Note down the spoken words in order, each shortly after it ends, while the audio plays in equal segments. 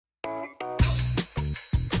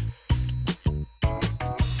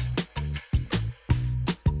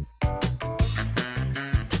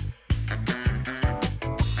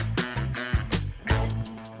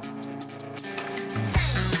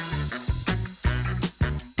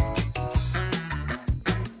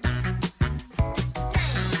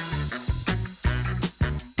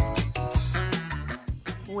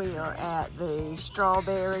We are at the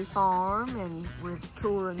strawberry farm and we're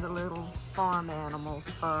touring the little farm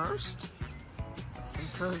animals first. Got some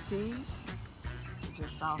turkeys. We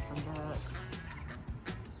just saw some ducks.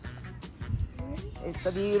 It's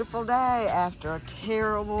a beautiful day after a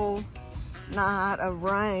terrible night of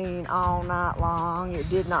rain all night long. It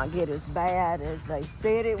did not get as bad as they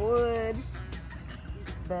said it would,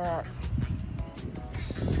 but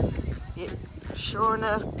it sure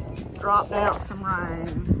enough dropped out some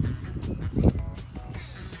rain.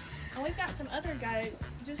 And we've got some other goats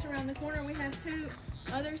just around the corner. We have two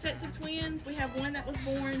other sets of twins. We have one that was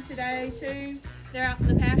born today too. They're out in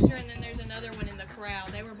the pasture, and then there's another one in the corral.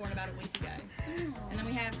 They were born about a week ago. And then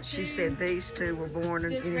we have two. She said these two were born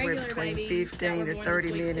anywhere between 15 to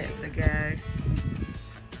 30 minutes ago.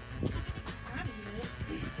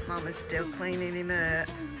 Mama's still cleaning him up.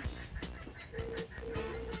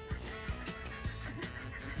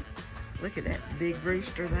 Look at that big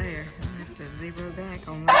rooster there. I'll have to zero back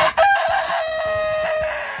on that.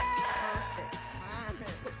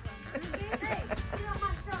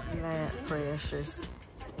 That's precious.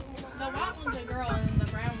 The white one's a girl and the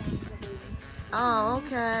brown one's a boy. Oh,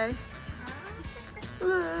 okay.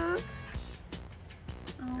 Look.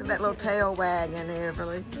 Look at that little tail wagging,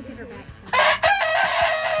 Everly. Look at her backside.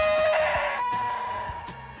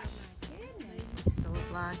 The little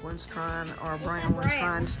black one's trying, or brown one's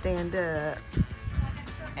trying to stand up.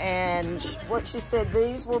 And what she said,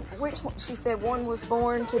 these were, which one? She said one was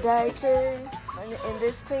born today too, in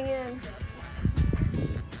this pen.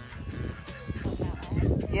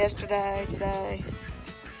 Yesterday, today,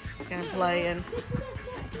 kind of playing.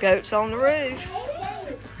 Goats on the roof.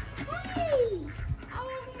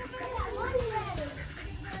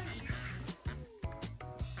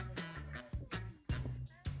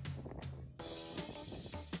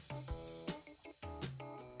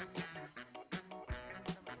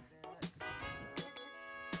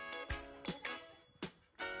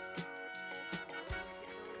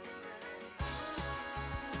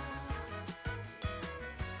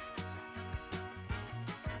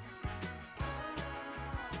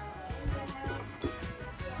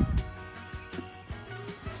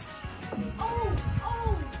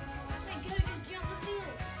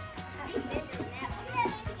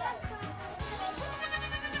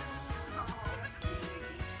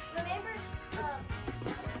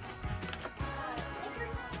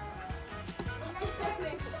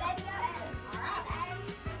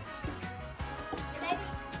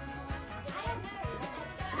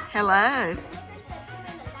 Hello.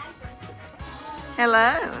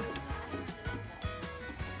 Hello.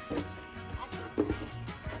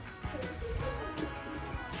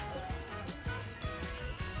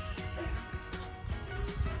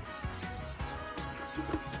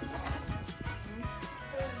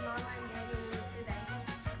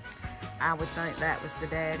 I would think that was the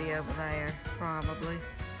daddy over there, probably.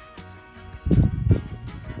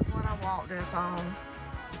 What I walked up on.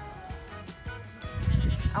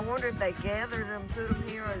 I wonder if they gathered them, put them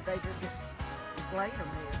here, or they just laid them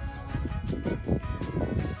here.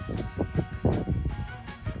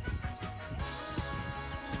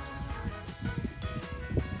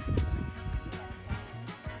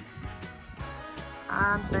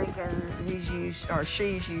 I'm thinking he's used, or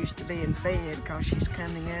she's used to being fed because she's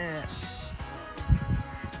coming up.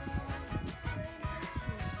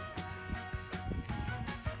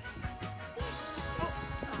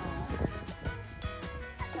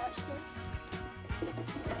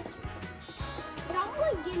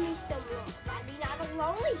 Someone give me some love. I mean, I'm a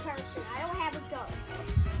lonely person. I don't have a goat.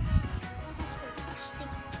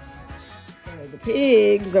 So the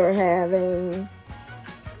pigs are having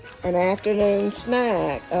an afternoon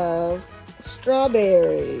snack of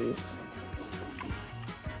strawberries.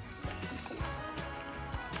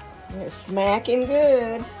 It's smacking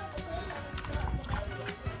good.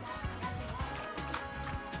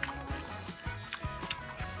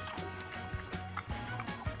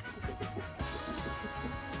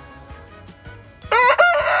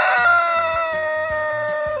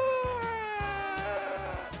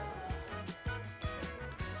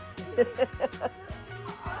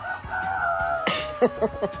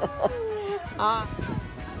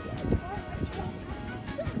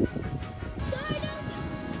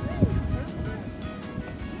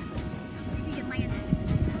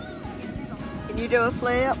 Can you do a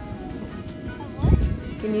flip?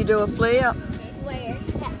 Can you do a flip? Where?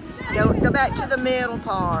 Go back to the middle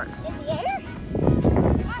part. In the air?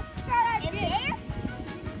 In the air?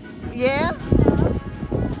 Yeah?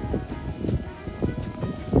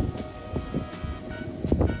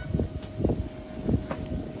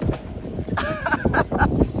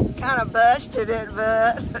 kind of busted it,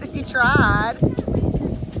 but you tried.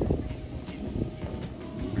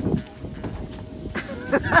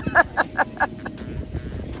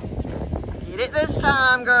 Get it this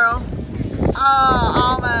time, girl.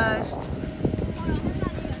 Oh, almost.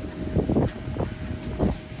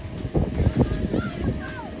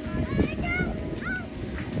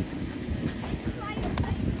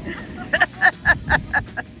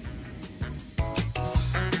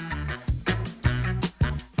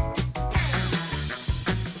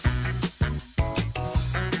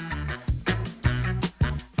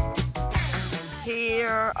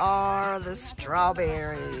 Here are the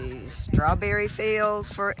strawberries. Strawberry fields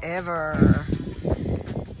forever.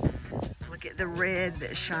 Look at the red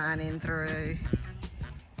that's shining through.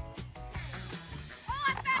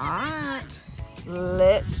 Alright,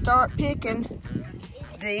 let's start picking.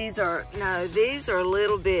 These are a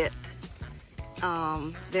little bit,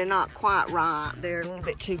 they're not quite ripe. They're a little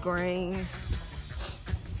bit too green.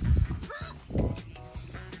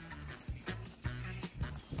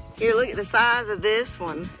 Here, look at the size of this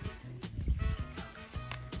one.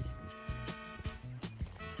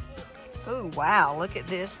 Oh, wow, look at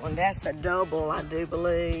this one. That's a double, I do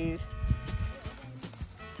believe.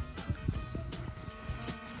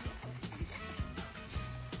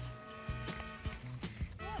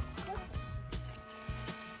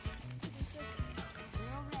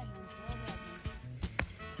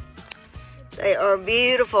 They are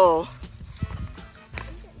beautiful.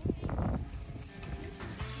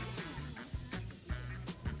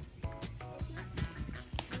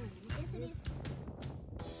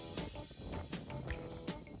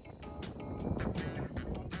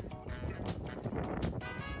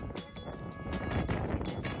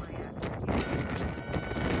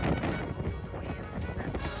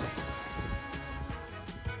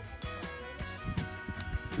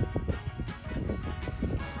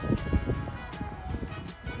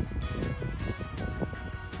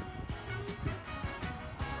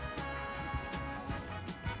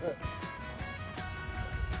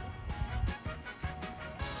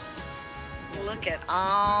 Look at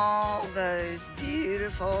all those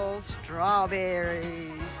beautiful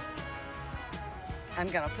strawberries. I'm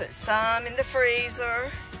gonna put some in the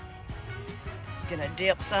freezer. Gonna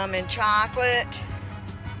dip some in chocolate.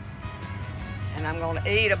 And I'm gonna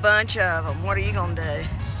eat a bunch of them. What are you gonna do?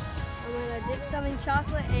 I'm gonna dip some in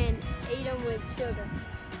chocolate and eat them with sugar.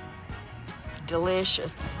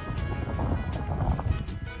 Delicious.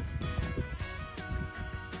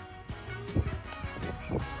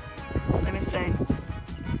 Let me see.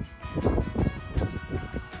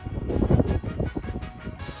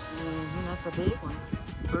 That's a big one.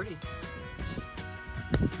 Pretty.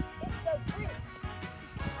 It's so pretty.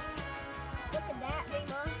 Look at that, big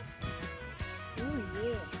mom. Ooh,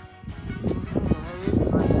 yeah. That is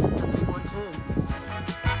pretty. That's a big one too.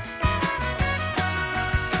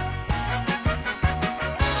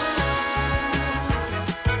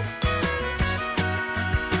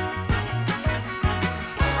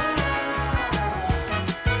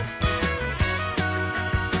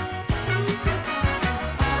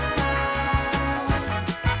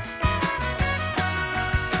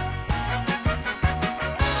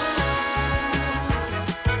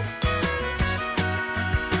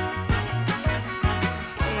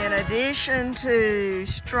 In addition to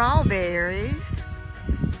strawberries,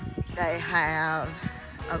 they have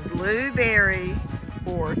a blueberry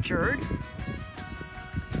orchard.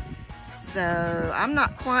 So I'm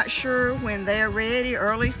not quite sure when they're ready,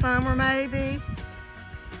 early summer maybe. See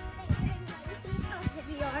how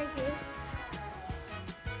heavy ours is?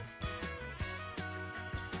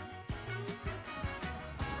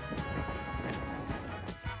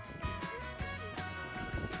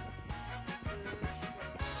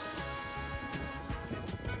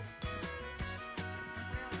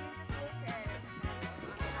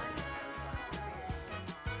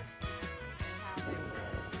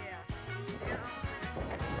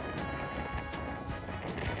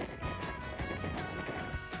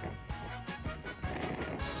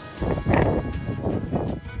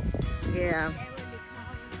 Yeah.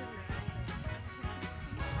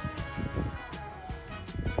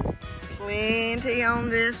 Plenty on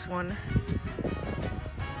this one.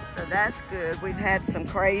 So that's good. We've had some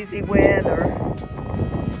crazy weather.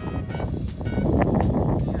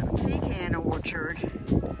 Got a pecan orchard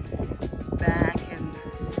back in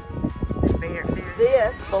there.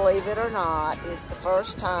 This, believe it or not, is the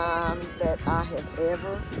first time that I have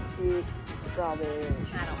ever picked strawberries.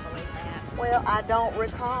 I don't believe that. Well, I don't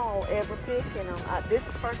recall ever picking them. This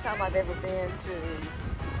is the first time I've ever been to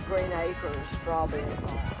Greene Acres Strawberry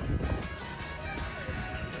Farm.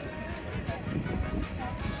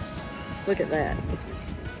 Look at that.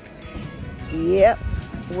 Yep,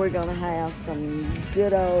 we're gonna have some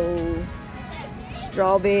good old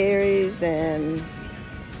strawberries and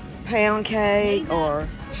pound cake or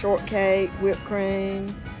shortcake, whipped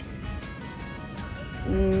cream,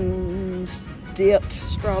 dipped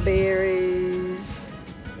strawberries,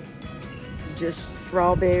 just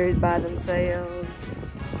strawberries by themselves.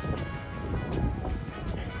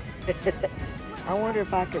 I wonder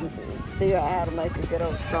if I can figure out how to make a good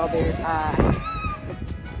old strawberry pie.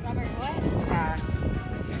 Strawberry what? Pie.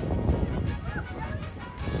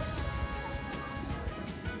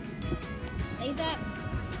 Is that?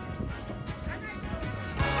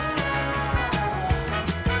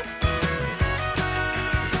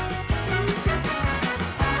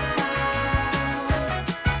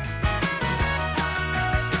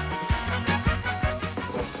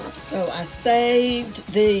 So I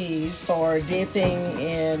saved these for dipping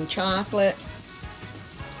in chocolate,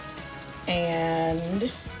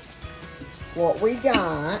 and what we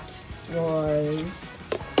got was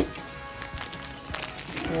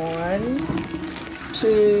 1,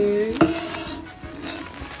 2,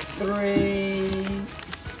 3,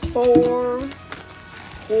 4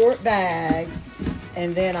 quart bags,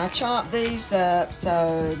 and then I chopped these up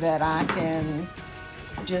so that I can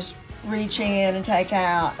just reach in and take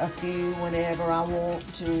out a few whenever I want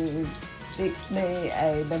to fix me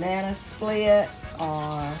a banana split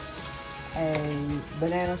or a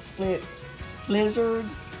banana split blizzard.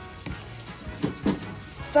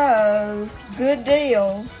 So, good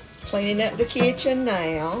deal. Cleaning up the kitchen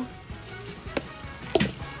now.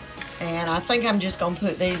 And I think I'm just going to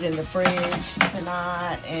put these in the fridge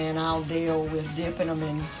tonight, and I'll deal with dipping them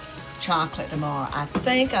in chocolate tomorrow. I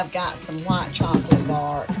think I've got some white chocolate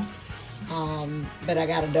bark, but I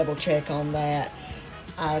got to double check on that.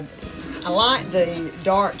 I like the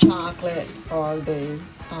dark chocolate or the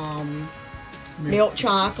milk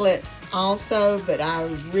chocolate also, but I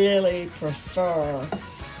really prefer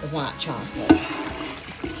the white chocolate.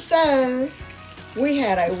 So, we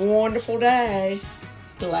had a wonderful day.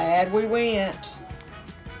 Glad we went.